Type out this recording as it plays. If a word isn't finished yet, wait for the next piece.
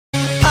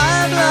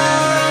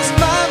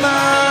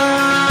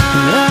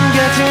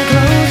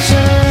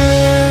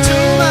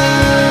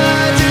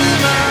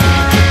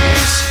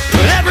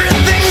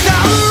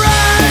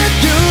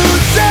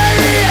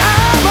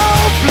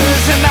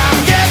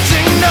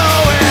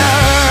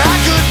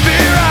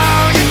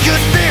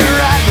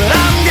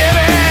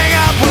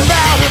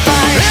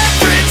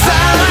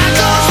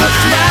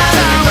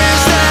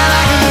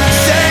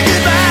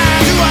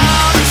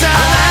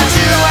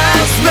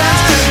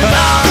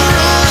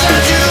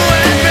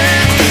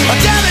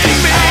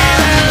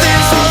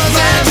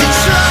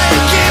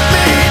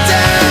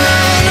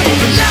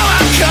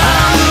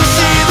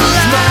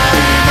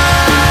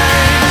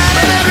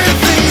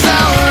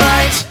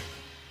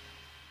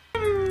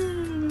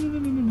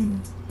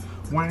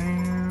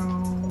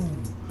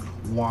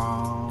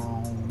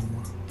Wow.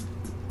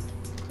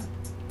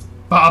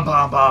 Ba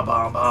ba ba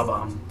ba ba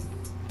bum.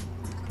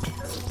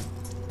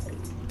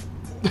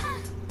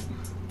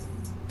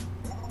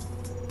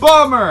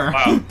 Bummer!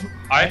 Wow.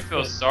 I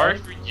feel sorry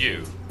for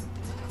you.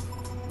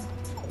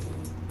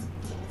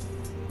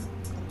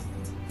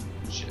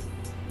 Shit.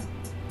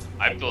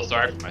 I feel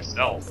sorry for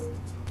myself.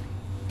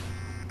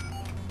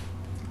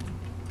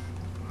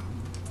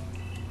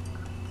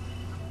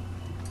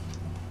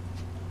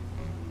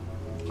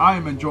 I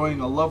am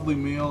enjoying a lovely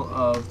meal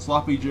of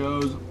sloppy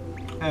joes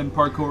and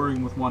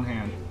parkouring with one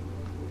hand.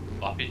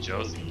 Sloppy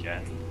Joe's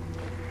again.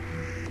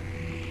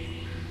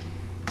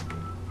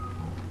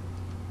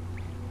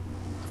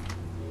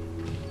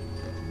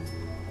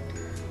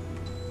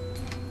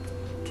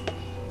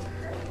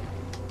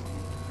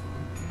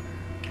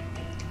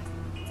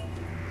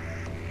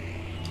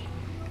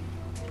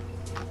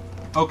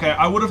 Okay,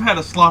 I would have had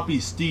a sloppy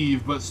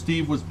Steve, but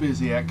Steve was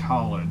busy at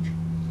college.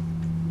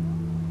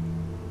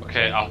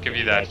 Okay, I'll give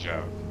you that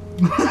joke.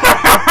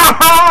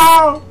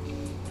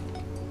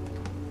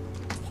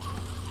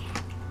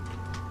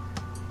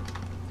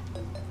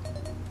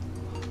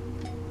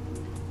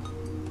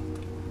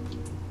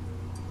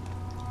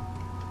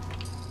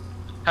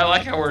 I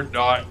like how we're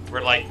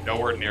like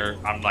nowhere near,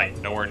 I'm like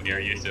nowhere near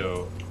you,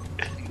 so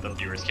the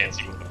viewers can't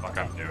see what the fuck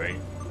I'm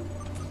doing.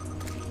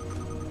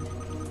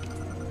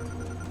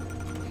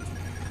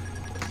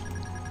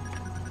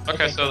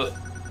 Okay, so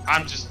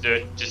I'm just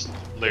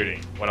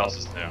looting. What else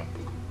is new?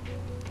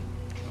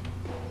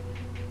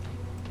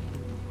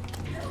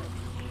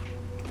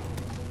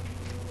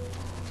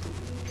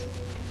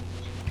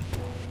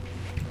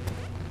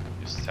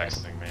 He's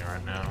texting me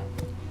right now.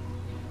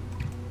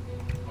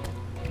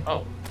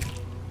 Oh.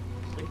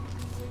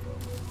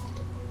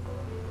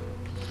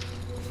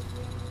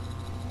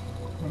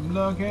 I'm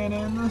looking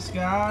in the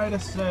sky to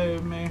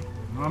save me.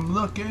 I'm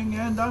looking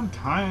and I'm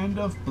kind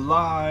of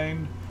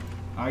blind.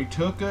 I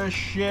took a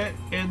shit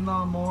in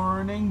the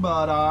morning,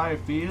 but I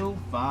feel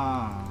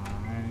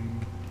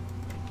fine.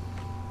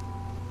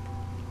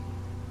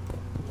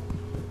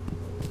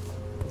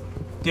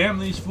 Damn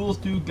these fools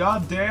to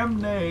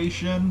goddamn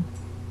nation.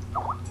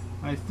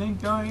 I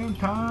think I am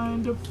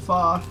kind of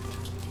fucked.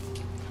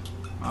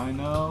 I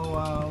know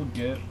I'll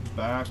get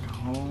back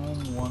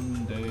home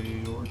one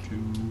day or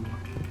two.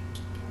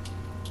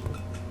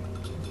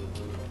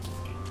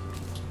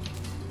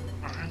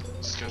 Alright,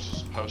 let's go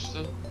just post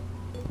it.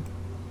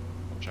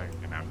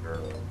 Checking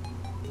after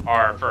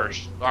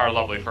our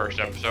lovely first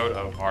episode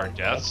of our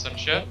deaths and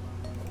shit.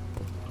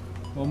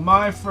 Well,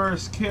 my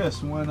first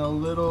kiss went a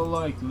little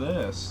like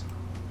this.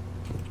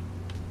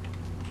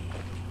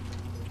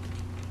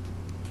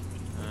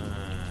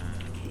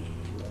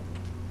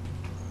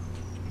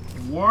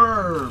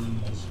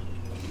 Worms.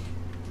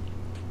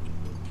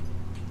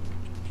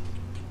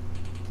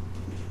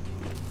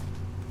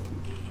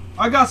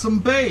 I got some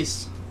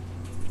base.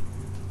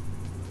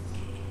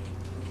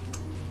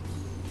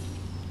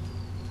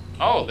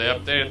 Oh, they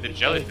updated the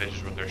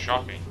jellyfish with their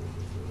shocking.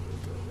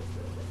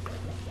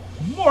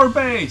 More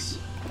base.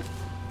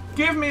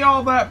 Give me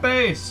all that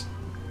base.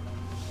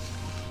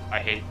 I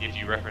hate if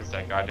you reference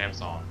that goddamn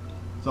song.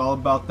 It's all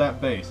about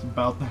that base.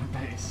 About that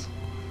base.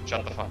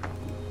 Shut the fuck up.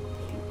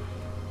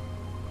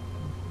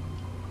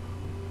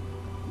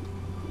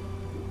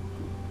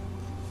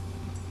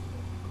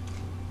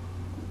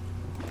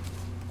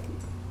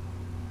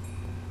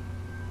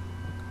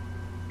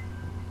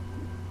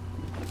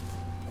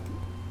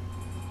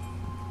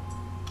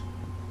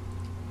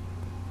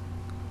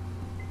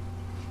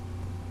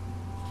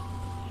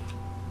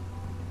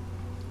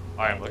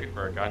 I am looking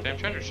for a goddamn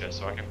treasure chest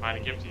so I can find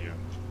a gift to you.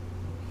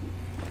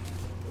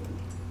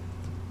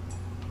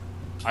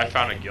 I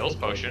found a gills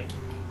potion.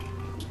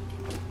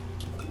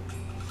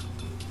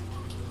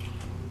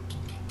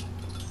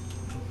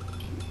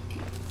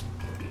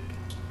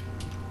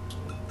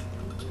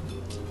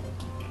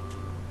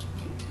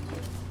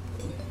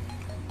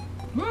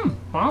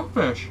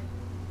 Bombfish.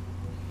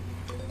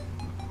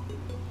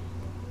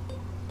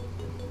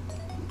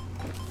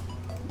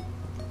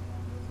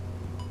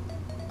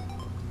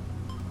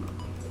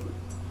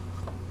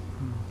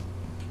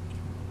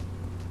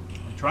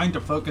 Trying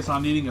to focus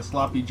on eating a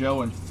sloppy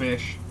joe and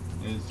fish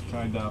is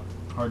kind of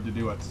hard to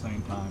do at the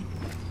same time.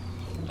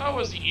 That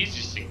was the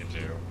easiest thing to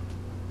do.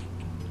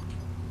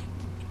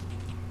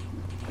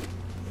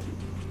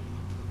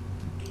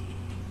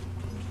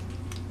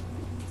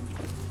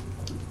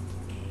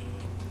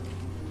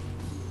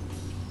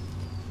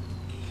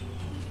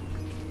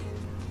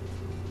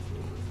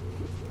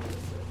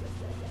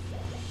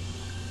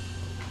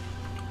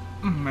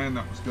 Man,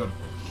 that was good.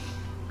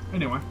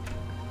 Anyway.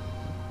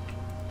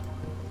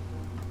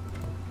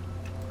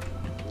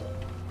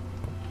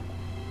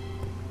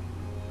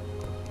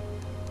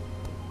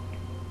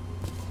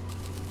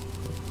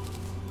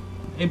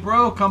 Hey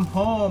bro, come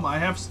home. I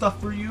have stuff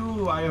for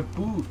you. I have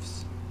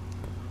booths.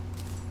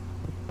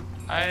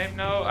 I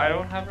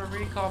don't have a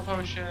recall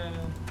potion.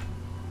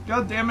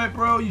 God damn it,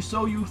 bro. You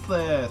so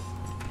useless.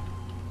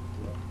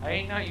 I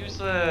ain't not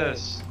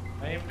useless.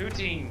 I am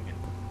Shooting.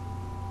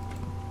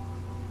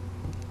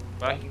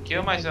 But I can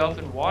kill myself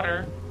in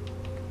water.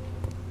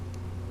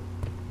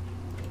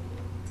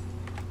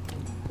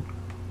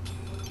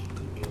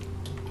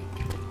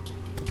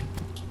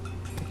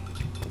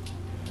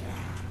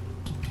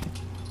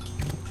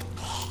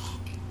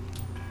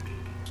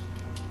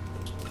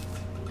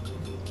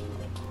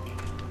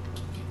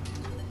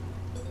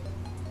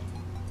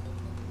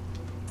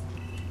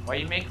 Why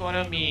you make fun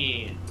of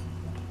me?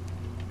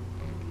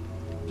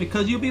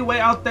 Because you be way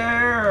out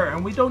there,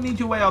 and we don't need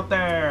you way out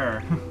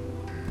there.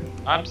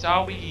 I'm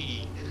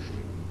sorry.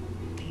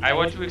 I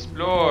want to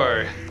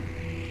explore.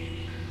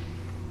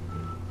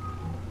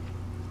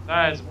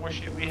 Besides, the more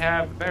shit we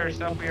have, the better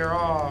stuff we are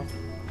off.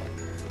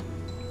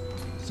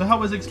 So how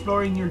was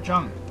exploring your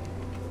junk?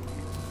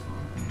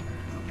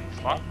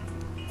 What?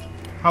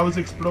 How was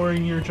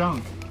exploring your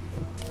junk?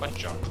 What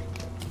junk?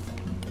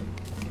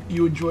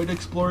 You enjoyed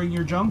exploring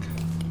your junk?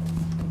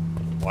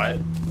 What?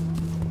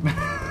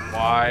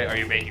 Why are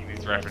you making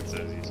these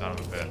references, you son of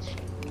a bitch?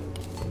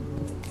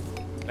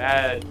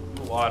 Bad,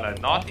 you are a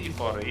naughty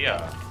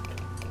Furea.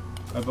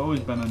 I've always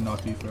been a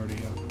naughty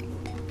Terraria.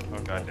 Oh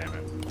god damn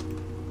it.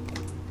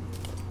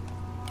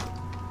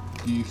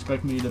 Do you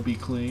expect me to be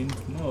clean?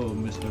 No,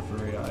 Mr.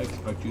 Furea, I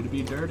expect you to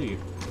be dirty.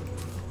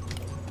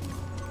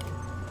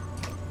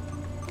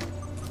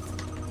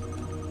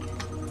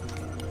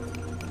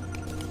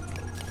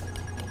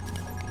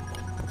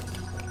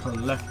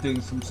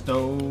 Collecting some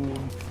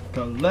stone,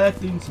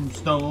 collecting some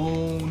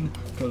stone,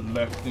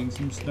 collecting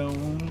some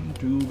stone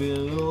to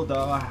build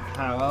our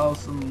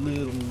house a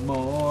little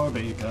more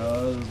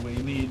because we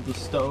need the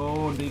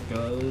stone,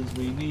 because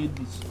we need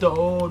the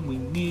stone, we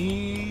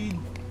need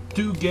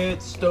to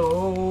get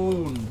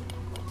stone.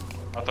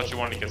 I thought you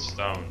wanted to get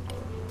stoned.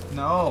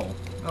 No,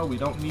 we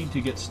don't need to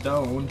get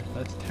stoned.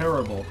 That's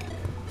terrible.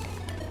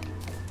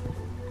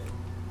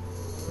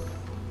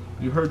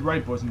 You heard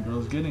right, boys and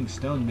girls. Getting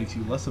stoned makes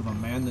you less of a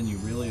man than you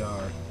really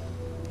are.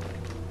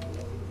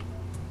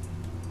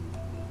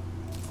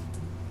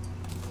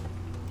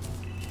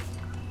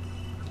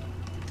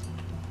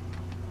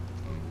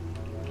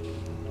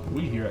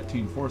 We here at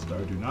Team 4-Star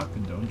do not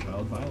condone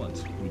child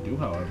violence. We do,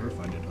 however,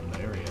 find it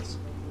hilarious.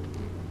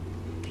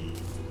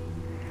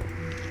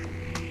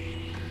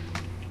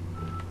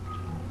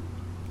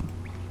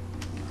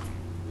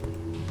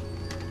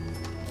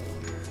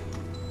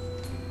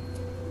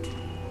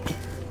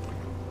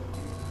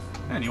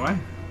 Anyway,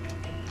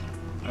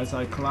 as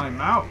I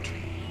climb out,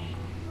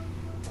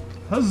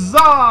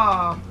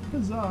 huzzah!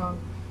 Huzzah!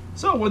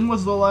 So, when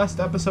was the last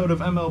episode of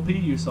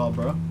MLP you saw,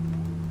 bro?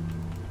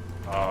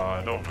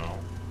 I don't know.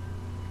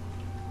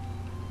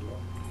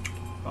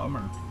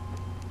 Bummer.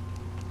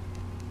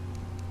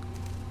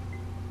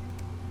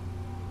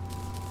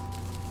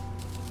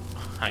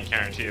 I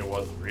guarantee it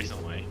wasn't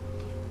recently.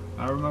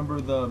 I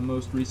remember the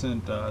most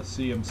recent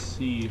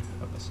CMC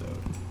episode.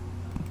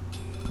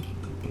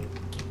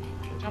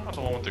 How about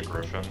the one with the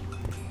griffin?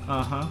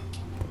 Uh-huh.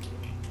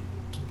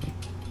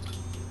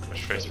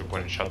 Which Facebook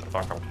wouldn't shut the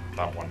fuck up with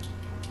that one.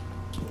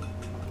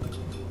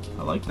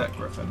 I like that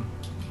griffin.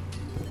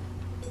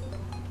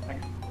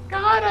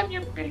 God, I'm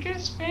your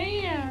biggest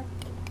fan.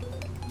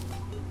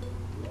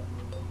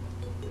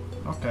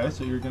 Okay,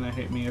 so you're gonna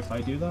hate me if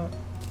I do that?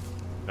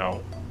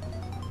 No.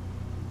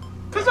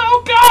 Cause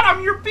oh god,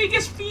 I'm your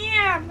biggest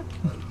fan!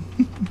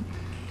 Oh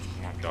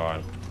my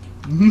god.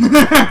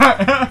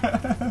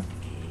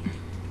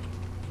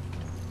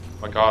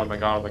 Oh my god, oh my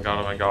god, oh my god,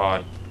 oh my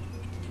god.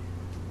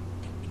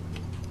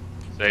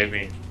 Save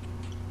me.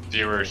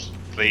 Viewers,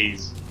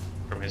 please,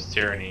 from his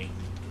tyranny.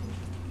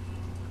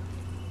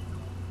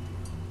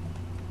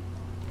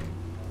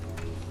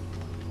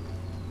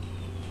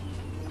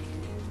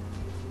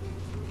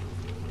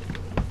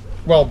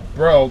 Well,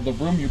 bro, the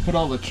room you put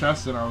all the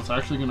chests in, I was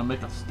actually gonna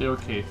make a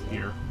staircase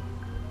here.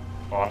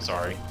 Oh, I'm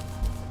sorry.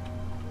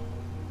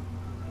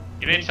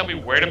 You didn't tell me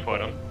where to put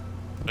them.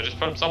 I just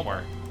put them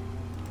somewhere.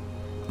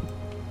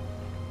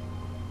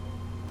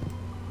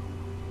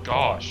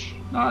 Gosh.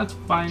 No, it's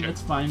fine,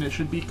 it's fine. It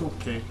should be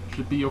okay. It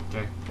should be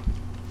okay.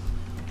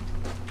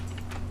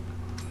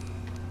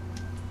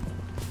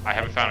 I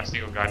haven't found a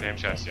single goddamn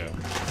chest yet.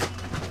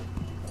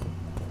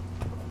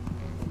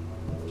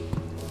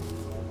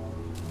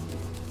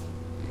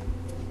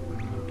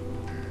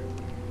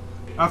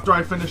 After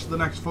I finish the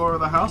next floor of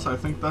the house, I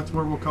think that's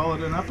where we'll call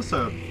it an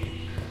episode.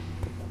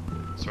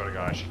 Swear to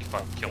God, I should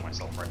fucking kill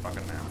myself right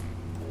fucking now.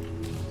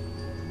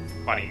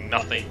 Finding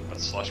nothing but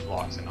slush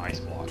blocks and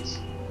ice blocks.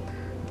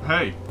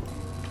 Hey,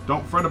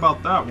 don't fret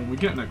about that. When we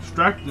get an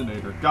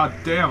extractinator, god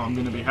damn, I'm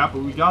gonna be happy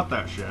we got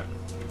that shit.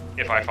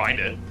 If I find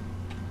it.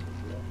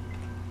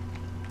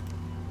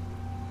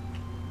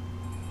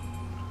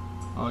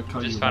 I like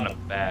how Just you found a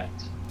bat.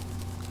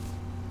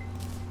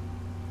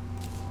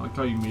 I like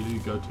how you immediately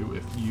go to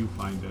if you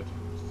find it.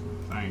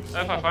 Thanks.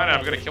 If I find it,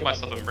 I'm gonna kill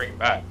myself and bring it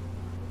back.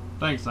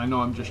 Thanks, I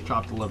know I'm just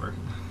chopped liver.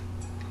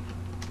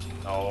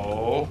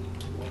 No.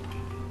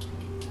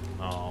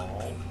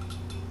 No.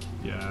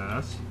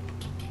 Yes.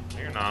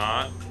 You're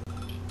not.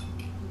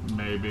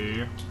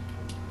 Maybe.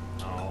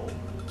 No.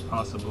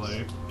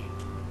 Possibly.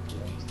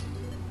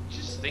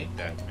 Just think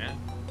that, man.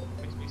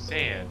 Makes me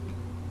sad.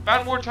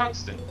 Found more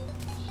tungsten.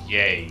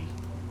 Yay.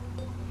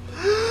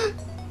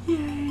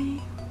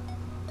 Yay.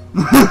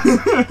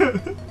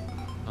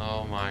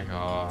 Oh my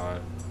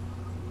god.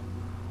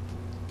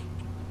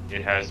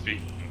 It has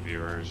speaking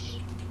viewers.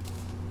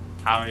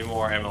 How many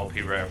more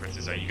MLP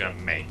references are you gonna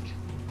make?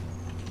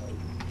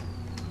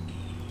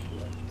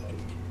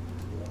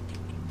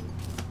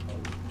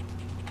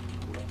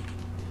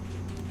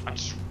 I'm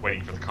just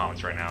waiting for the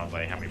comments right now,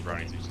 like how many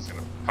bronies are just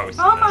gonna post.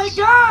 Oh my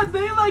god,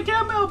 they like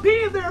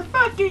MLP, they're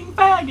fucking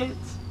faggots!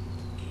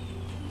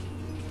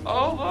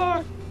 Oh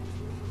look!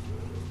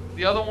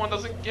 The other one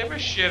doesn't give a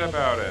shit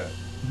about it.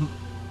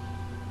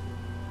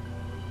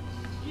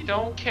 He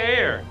don't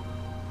care.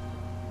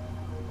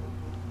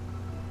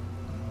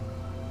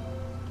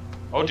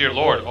 Oh dear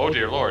lord, oh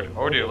dear lord,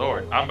 oh dear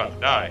lord, I'm about to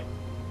die.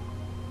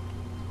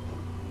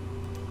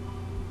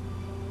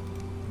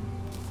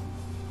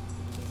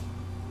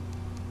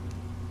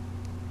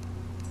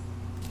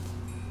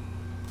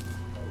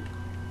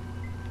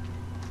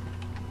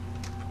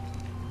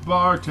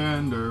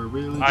 Bartender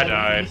really I did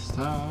died. this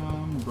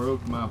time.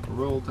 Broke my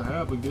parole to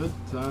have a good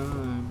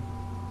time.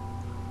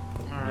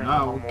 Alright, When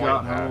I one more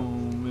got like that.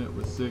 home, it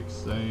was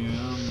 6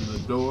 a.m. The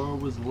door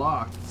was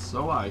locked,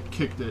 so I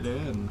kicked it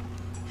in.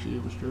 She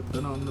was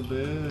stripping on the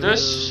bed.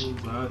 This-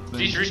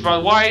 These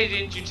respawn. Why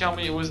didn't you tell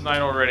me it was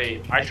night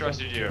already? I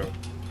trusted you.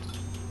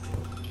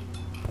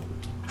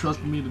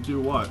 Trusted me to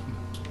do what?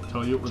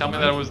 Tell you it was Tell me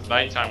night? that it was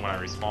nighttime when I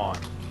respawned.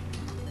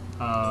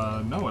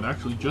 No, it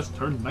actually just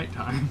turned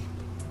nighttime.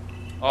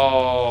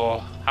 Oh,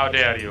 how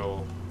dare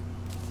you!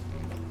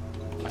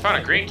 I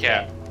found a green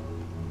cap.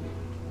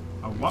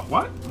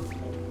 What?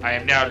 I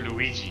am now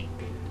Luigi.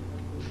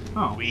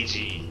 Oh.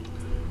 Luigi.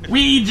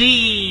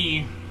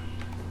 Ouija!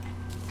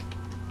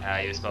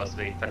 You're supposed to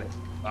be.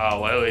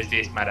 Oh, who is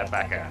this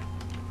motherfucker?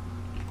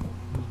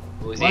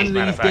 Who is One of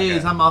this these motherfucker?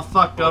 days I'ma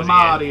fuck Who's a he?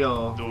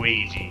 Mario.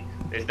 Luigi.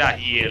 It's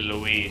not you,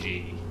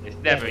 Luigi. It's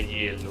never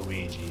you,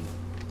 Luigi.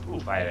 Ooh,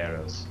 fire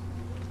arrows.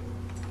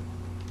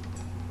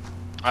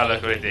 I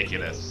look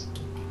ridiculous.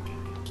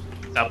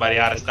 Somebody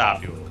ought to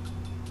stop you.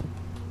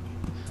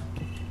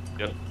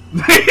 Yep.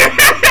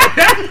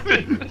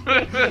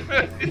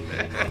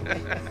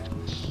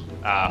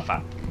 Ah,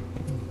 fuck.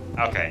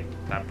 Okay,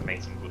 time to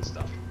make some good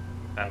stuff.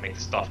 Time to make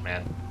the stuff,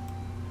 man.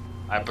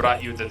 I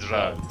brought you the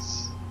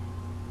drugs.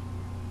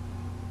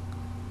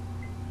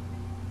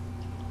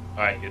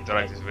 Alright, your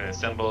drugs has been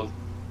assembled.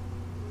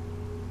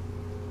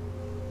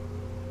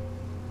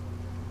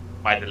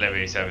 My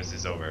delivery service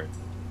is over.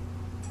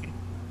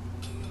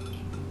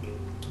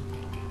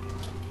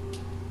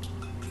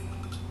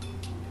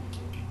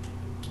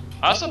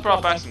 I also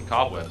brought back some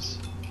cobwebs.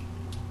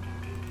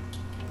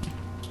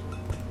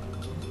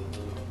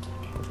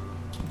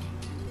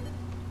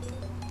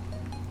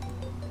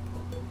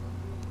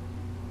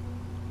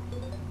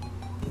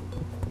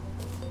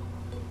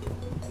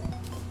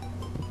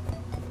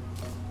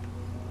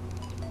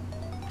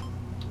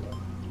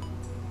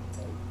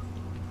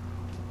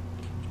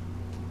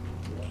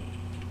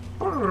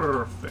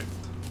 Perfect.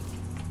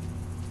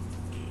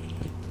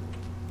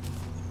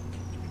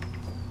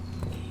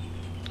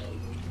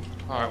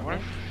 Alright, what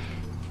if...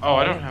 Oh,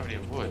 I don't have any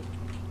wood.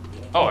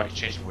 Oh, I can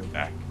change the wood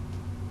back.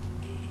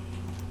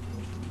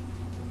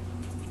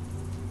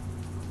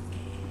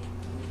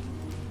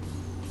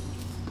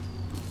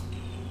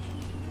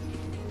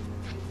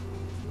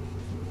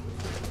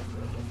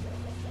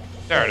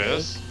 There it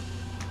is.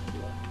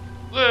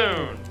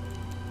 Loon!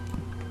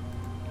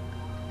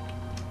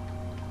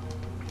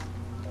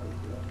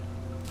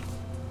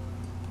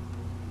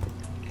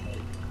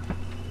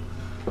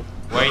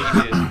 Wait,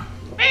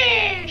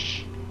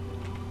 fish!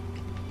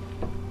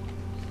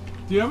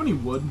 Do you have any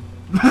wood?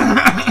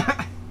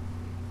 That's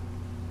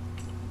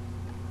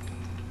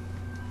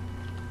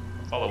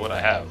all the wood I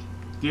have.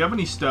 Do you have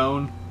any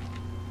stone?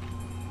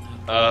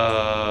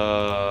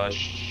 I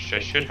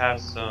should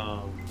have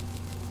some.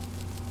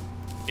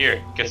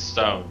 Here, get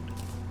stone.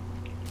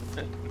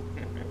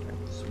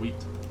 Sweet.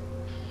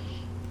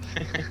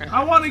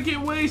 I want to get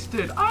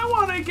wasted. I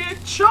want to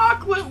get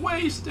chocolate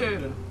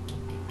wasted.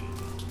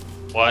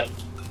 What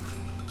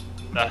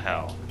the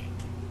hell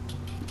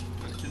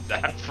is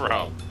that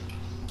from?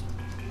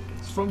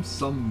 It's from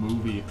some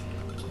movie.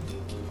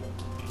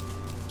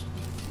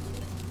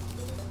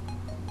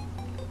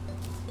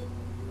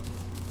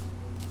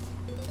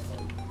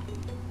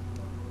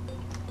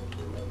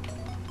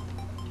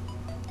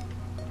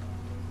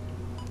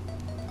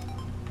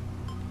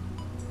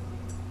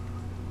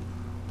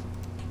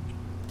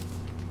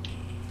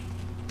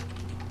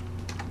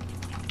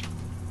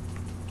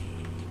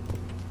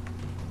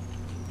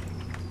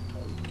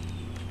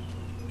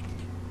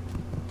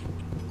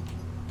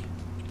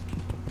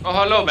 Oh,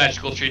 hello,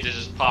 magical tree that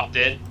just popped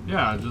in.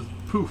 Yeah, just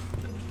poof.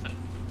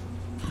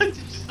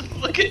 Just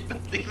look at the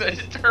thing that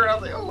just turned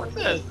around like, oh, what's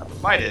this? I'm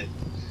invited.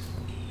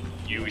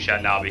 You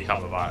shall now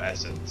become of our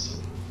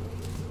essence.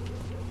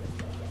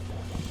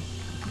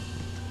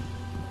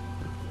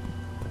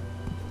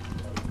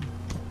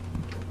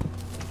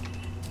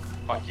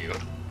 Fuck you.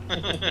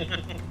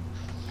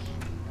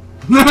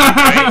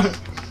 Right?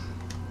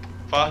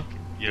 Fuck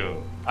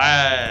you.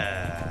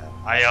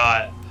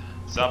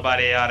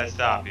 Somebody ought to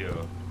stop you.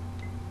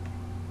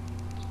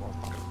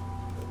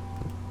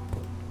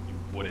 You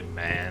wooden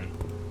man.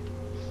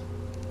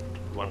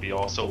 You want to be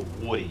all so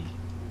woody.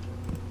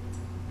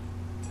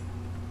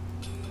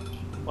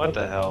 What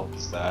the hell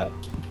is that?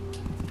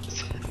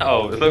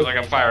 Oh, it looks like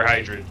a fire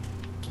hydrant.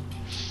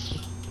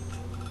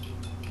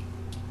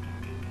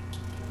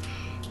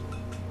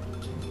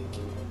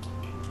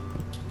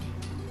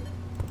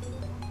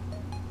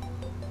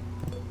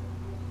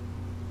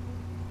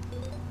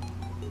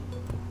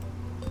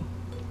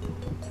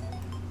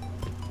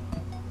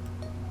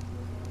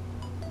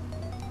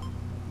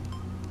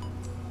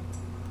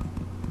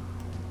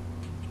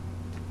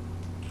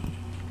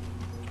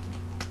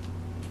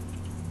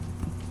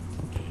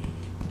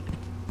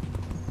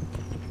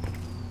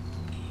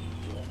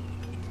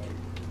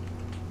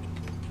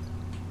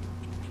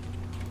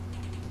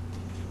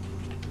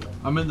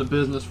 I'm in the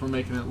business for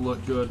making it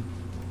look good.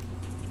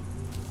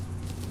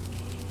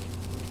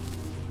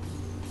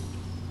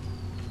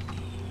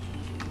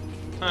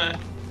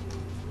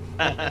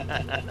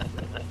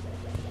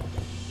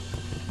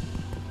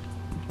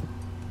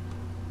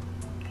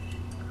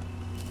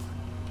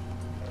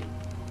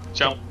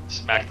 Jump,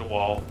 smack the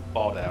wall,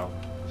 fall down.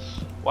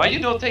 Why you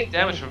don't take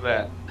damage from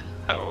that?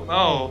 I don't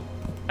know.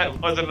 That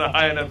wasn't a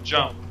high enough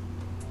jump.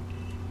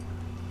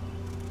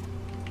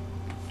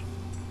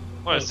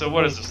 What? So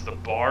what is this? The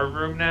bar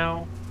room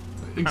now?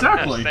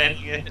 Exactly.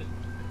 Standing in.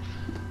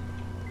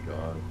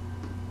 God.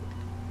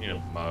 Need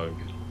a mug.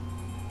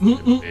 Need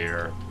a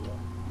beer.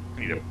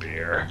 Need a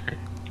beer.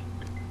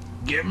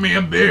 Get me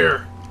a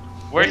beer.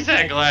 Where's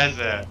that glass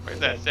at? Where's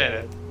that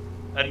set?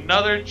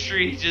 Another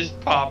tree just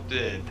popped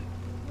in.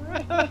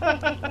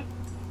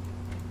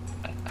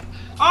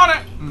 On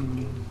it.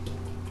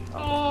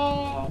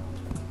 Oh.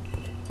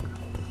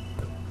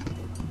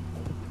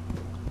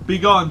 Be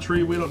gone,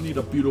 tree. We don't need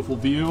a beautiful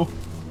view.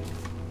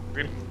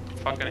 Rip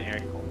fucking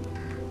acorn.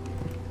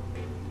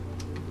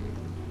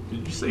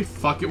 Did you say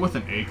fuck it with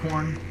an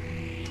acorn?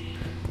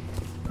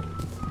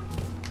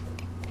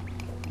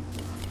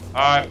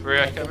 Alright,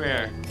 Furea, come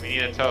here. We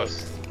need a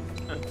toast.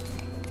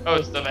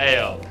 Toast of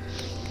ale.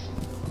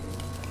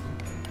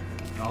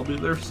 I'll be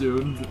there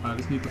soon. I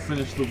just need to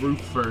finish the roof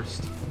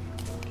first.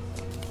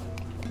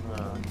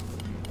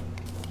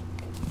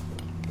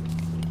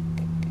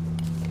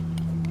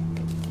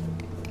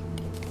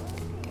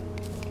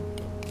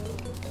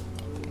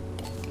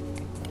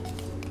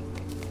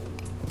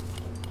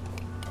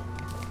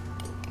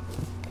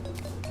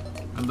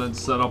 And then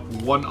set up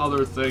one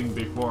other thing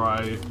before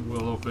I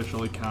will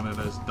officially count it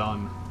as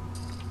done.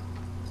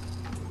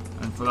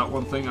 And for that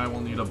one thing, I will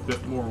need a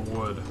bit more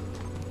wood.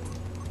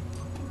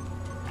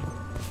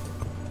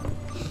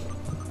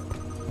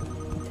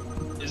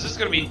 Is this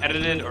gonna be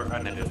edited or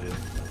unedited?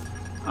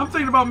 I'm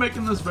thinking about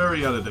making this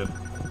very edited.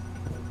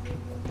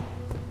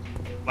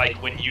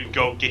 Like when you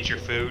go get your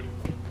food?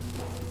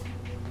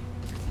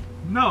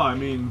 No, I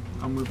mean,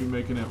 I'm going to be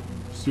making it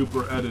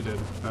super edited,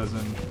 as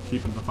in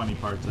keeping the funny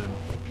parts in.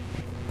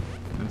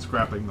 And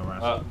scrapping the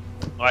rest.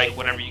 Like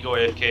whenever you go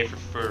AFK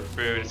for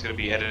food, it's gonna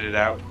be edited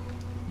out?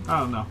 I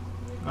don't know.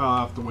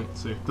 I'll have to wait and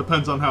see.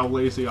 Depends on how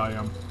lazy I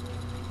am.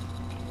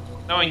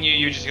 Knowing you,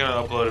 you're just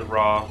gonna upload it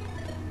raw.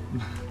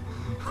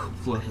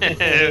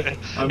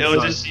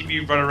 It'll just see me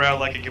run around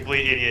like a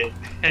complete idiot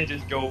and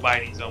just go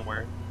mining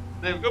somewhere.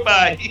 Then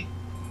goodbye.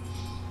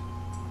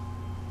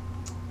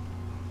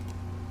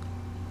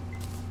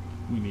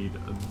 We need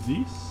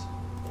these.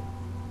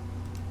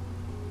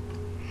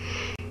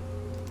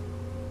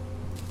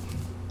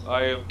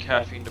 I am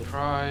caffeine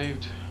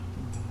deprived.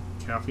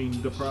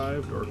 Caffeine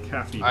deprived or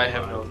caffeine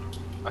deprived?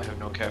 I have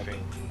no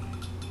caffeine.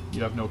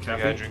 You have no I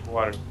caffeine? gotta drink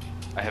water.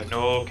 I have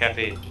no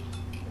caffeine.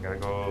 I gotta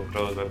go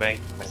close my bank,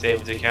 my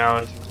savings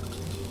account,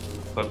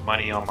 put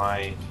money on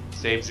my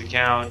savings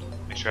account,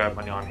 make sure I have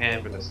money on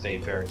hand for the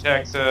state fair in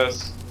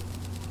Texas.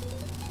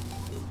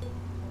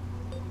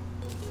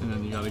 And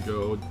then you gotta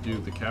go do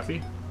the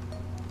cafe?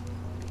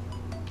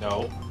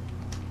 No.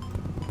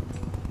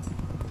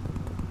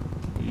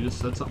 You just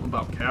said something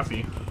about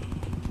cafe.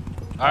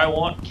 I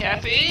want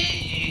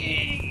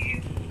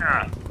caffeine!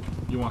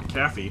 You want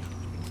cafe?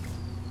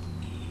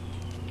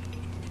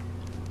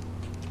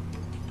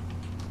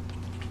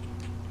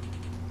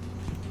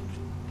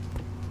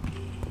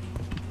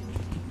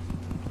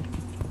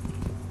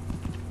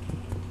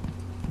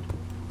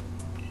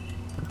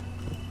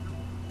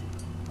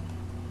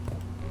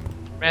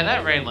 Man,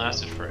 that rain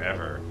lasted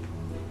forever.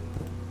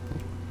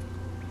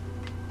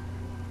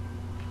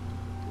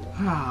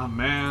 Ah,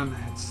 man,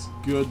 it's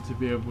good to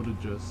be able to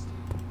just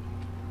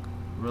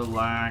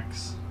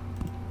relax.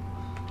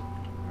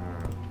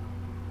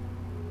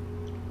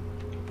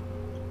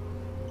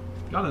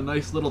 Got a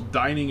nice little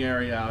dining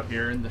area out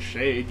here in the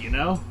shade, you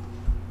know?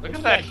 Look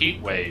at that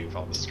heat wave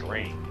on the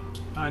screen.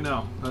 I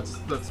know. That's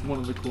one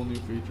of the cool new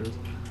features.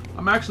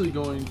 I'm actually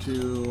going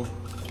to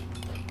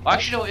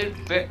Actually,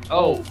 no.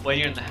 Oh, when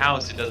you're in the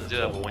house, it doesn't do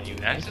that. But when you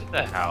exit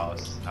the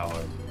house,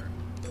 however,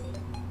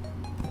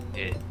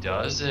 it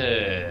does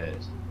it.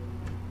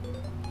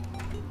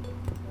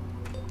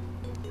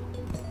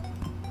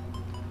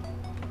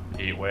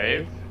 Heat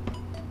wave.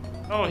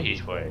 Oh,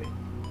 heat wave.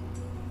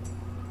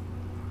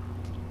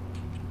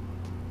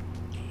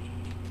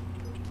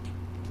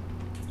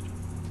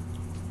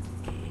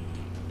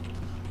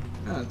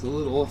 Yeah, it's a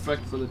little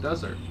effect for the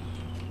desert.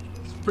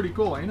 It's pretty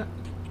cool, ain't it?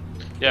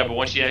 Yeah, but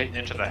once you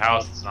enter the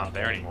house, it's not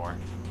there anymore.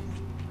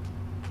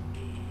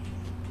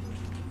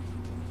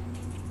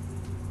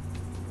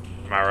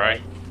 Am I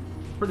right?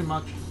 Pretty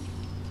much.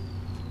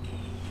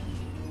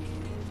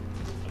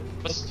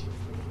 Just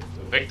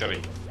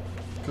victory.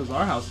 Because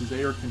our house is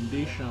air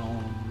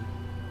conditioned.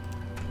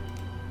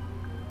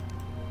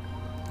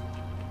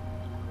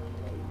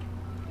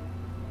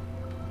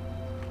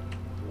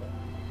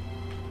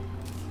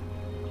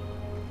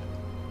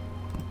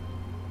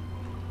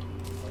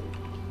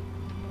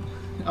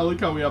 I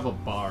like how we have a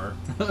bar.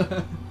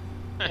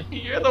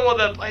 You're the one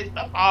that plays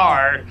the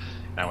bar.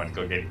 I went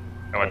to go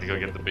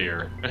get the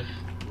beer.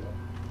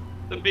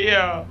 The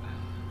beer.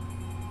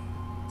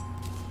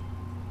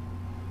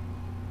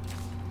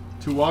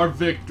 To our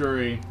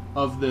victory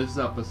of this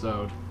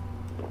episode.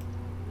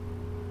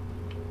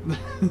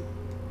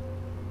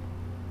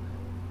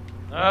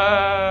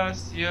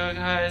 See you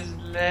guys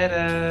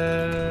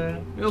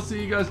later. We'll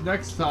see you guys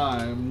next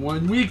time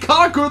when we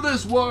conquer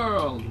this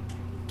world.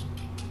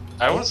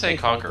 I won't say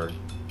conquer.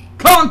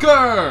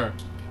 Conquer!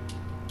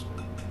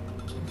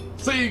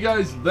 See you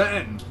guys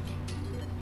then.